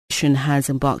Commission has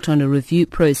embarked on a review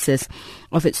process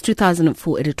of its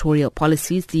 2004 editorial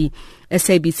policies. The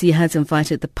SABC has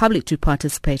invited the public to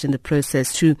participate in the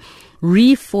process to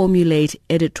reformulate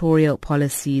editorial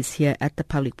policies here at the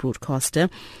public broadcaster.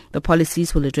 The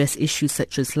policies will address issues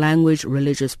such as language,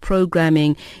 religious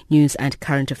programming, news and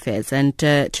current affairs. And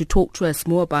to talk to us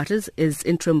more about it is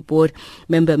interim board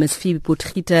member Ms. Phoebe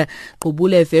Potgieter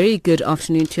Qubule. Very good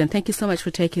afternoon to you, and thank you so much for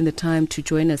taking the time to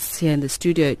join us here in the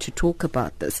studio to talk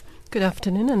about this. Good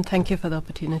afternoon, and thank you for the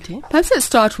opportunity. Perhaps let's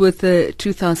start with the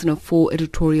 2004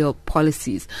 editorial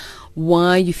policies.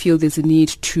 Why you feel there's a need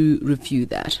to review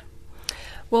that?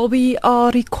 Well, we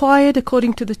are required,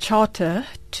 according to the Charter,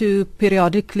 to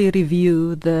periodically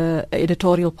review the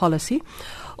editorial policy.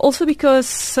 Also because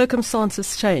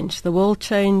circumstances change. The world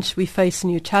changed, we face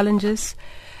new challenges.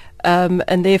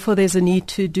 And therefore there's a need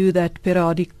to do that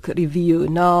periodic review.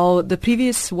 Now, the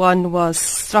previous one was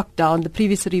struck down. The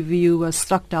previous review was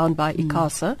struck down by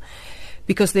ICASA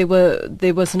because there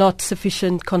was not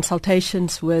sufficient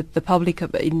consultations with the public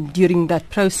during that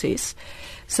process.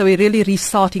 So we're really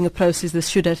restarting a process that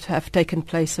should have taken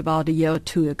place about a year or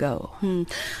two ago.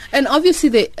 And obviously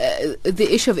the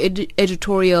issue of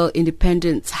editorial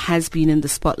independence has been in the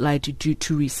spotlight due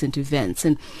to recent events.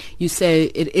 And you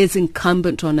say it is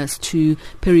incumbent on us to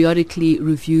periodically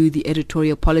review the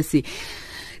editorial policy.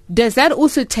 Does that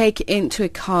also take into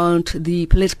account the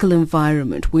political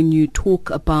environment when you talk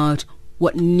about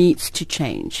what needs to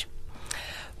change?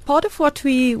 Part of what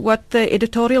the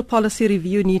editorial policy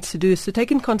review needs to do is to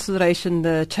take in consideration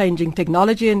the changing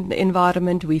technology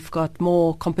environment. We've got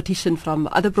more competition from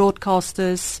other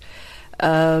broadcasters.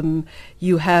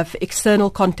 You have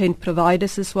external content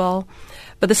providers as well.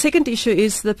 But the second issue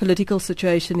is the political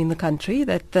situation in the country.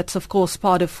 That's of course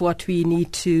part of what we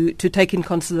need to take in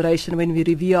consideration when we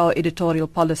review our editorial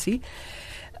policy.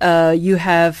 You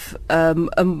have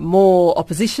more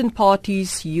opposition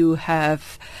parties. You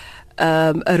have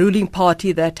a ruling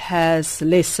party that has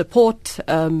less support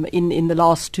in the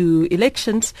last two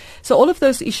elections. So all of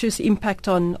those issues impact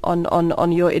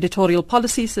on your editorial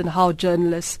policies and how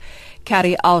journalists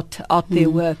carry out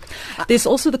their work. There's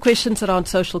also the questions around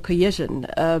social cohesion.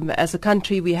 As a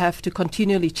country, we have to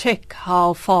continually check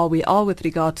how far we are with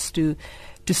regards to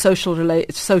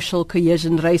social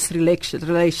cohesion, race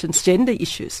relations, gender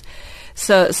issues.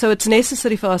 So it's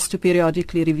necessary for us to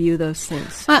periodically review those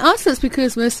things. I ask this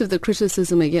because most of the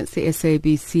criticism against the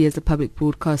SABC as a public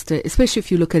broadcaster, especially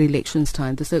if you look at elections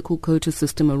time, the so-called quota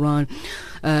system around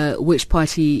which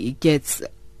party gets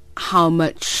how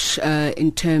much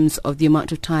in terms of the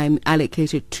amount of time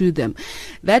allocated to them,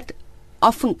 that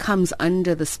often comes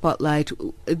under the spotlight.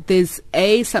 There's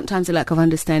sometimes a lack of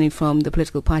understanding from the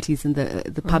political parties and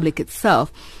the public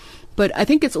itself. But I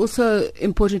think it's also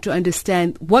important to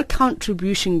understand what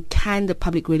contribution can the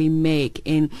public really make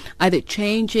in either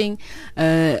changing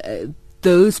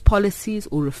those policies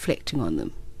or reflecting on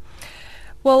them.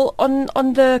 Well,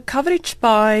 on the coverage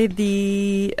by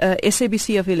the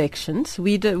SABC of elections,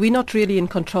 we're not really in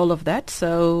control of that.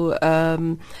 So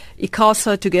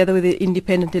ICASA, together with the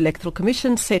Independent Electoral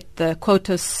Commission, set the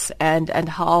quotas and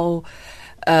how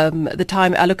the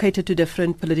time allocated to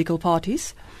different political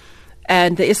parties.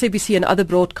 And the SABC and other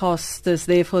broadcasters,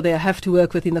 therefore, they have to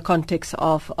work within the context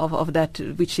of that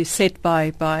which is set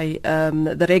by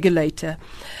the regulator.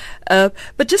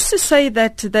 But just to say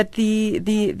that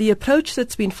the approach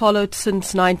that's been followed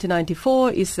since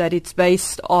 1994 is that it's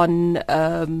based on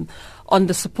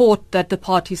the support that the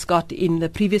parties got in the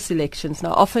previous elections.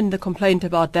 Now, often the complaint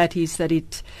about that is that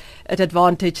it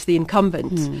advantaged the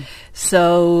incumbent.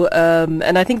 So,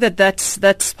 and I think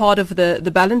that's part of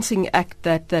the balancing act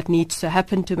that needs to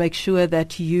happen to make sure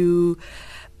that you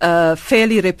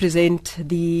fairly represent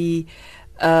the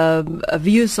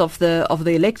views of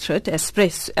the electorate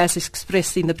as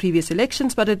expressed in the previous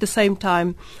elections, but at the same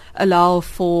time allow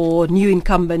for new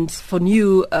incumbents, for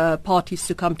new parties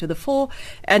to come to the fore,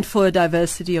 and for a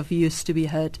diversity of views to be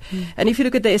heard. And if you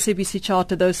look at the SABC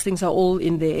Charter, those things are all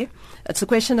in there. It's a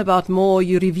question about more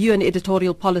you review an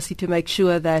editorial policy to make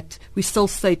sure that we still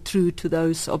stay true to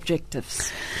those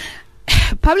objectives.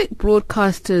 Public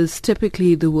broadcasters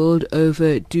typically the world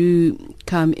over do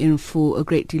come in for a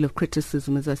great deal of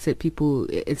criticism. As I said,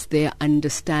 it's their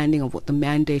understanding of what the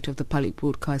mandate of the public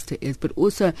broadcaster is, but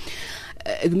also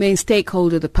the main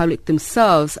stakeholder, the public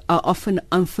themselves, are often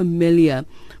unfamiliar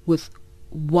with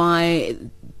why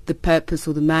the purpose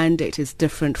or the mandate is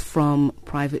different from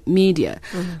private media.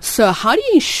 So how do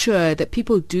you ensure that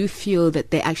people do feel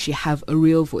that they actually have a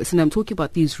real voice? And I'm talking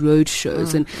about these road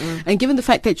shows. And given the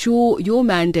fact that your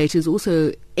mandate is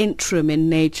also interim in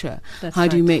nature, how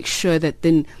do you make sure that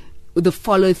then the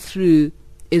follow through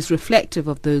is reflective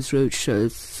of those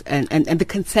roadshows and the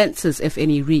consensus, if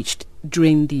any, reached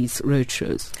during these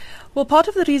roadshows? Well, part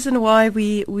of the reason why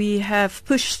we have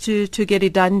pushed to get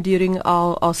it done during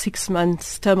our 6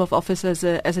 months term of office as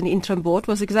an interim board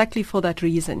was exactly for that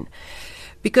reason.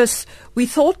 Because we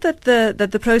thought that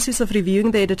the process of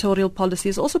reviewing the editorial policy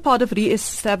is also part of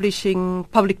re-establishing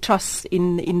public trust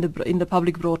in the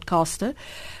public broadcaster.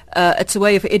 It's a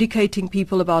way of educating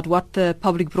people about what the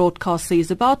public broadcaster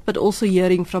is about, but also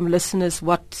hearing from listeners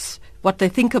what they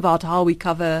think about how we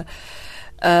cover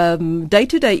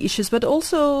day-to-day issues, but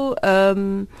also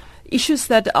issues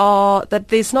that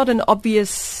there's not an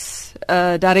obvious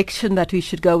direction that we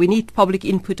should go. We need public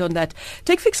input on that.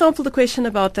 Take, for example, the question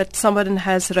about that someone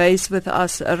has raised with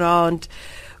us around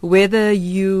whether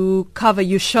you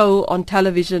show on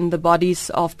television the bodies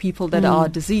of people that are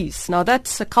deceased. Now,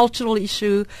 that's a cultural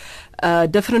issue.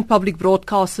 Different public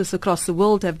broadcasters across the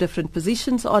world have different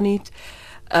positions on it.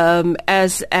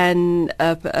 As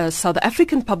a South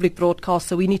African public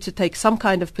broadcaster, we need to take some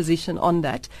kind of position on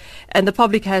that, and the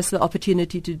public has the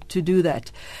opportunity to do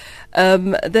that.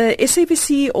 The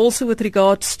SABC also, with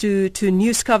regards to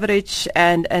news coverage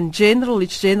and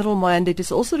its general mandate,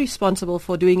 is also responsible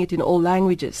for doing it in all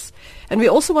languages. And we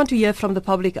also want to hear from the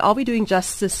public, are we doing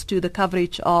justice to the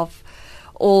coverage of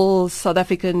all South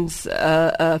Africans'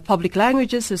 public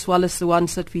languages, as well as the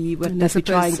ones that we're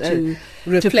trying to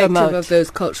reflective promote of those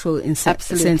cultural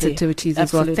sensitivities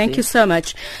as well. Thank you so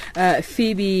much.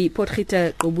 Phoebe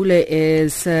Potgieter-Qobule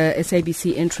is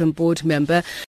SABC interim board member.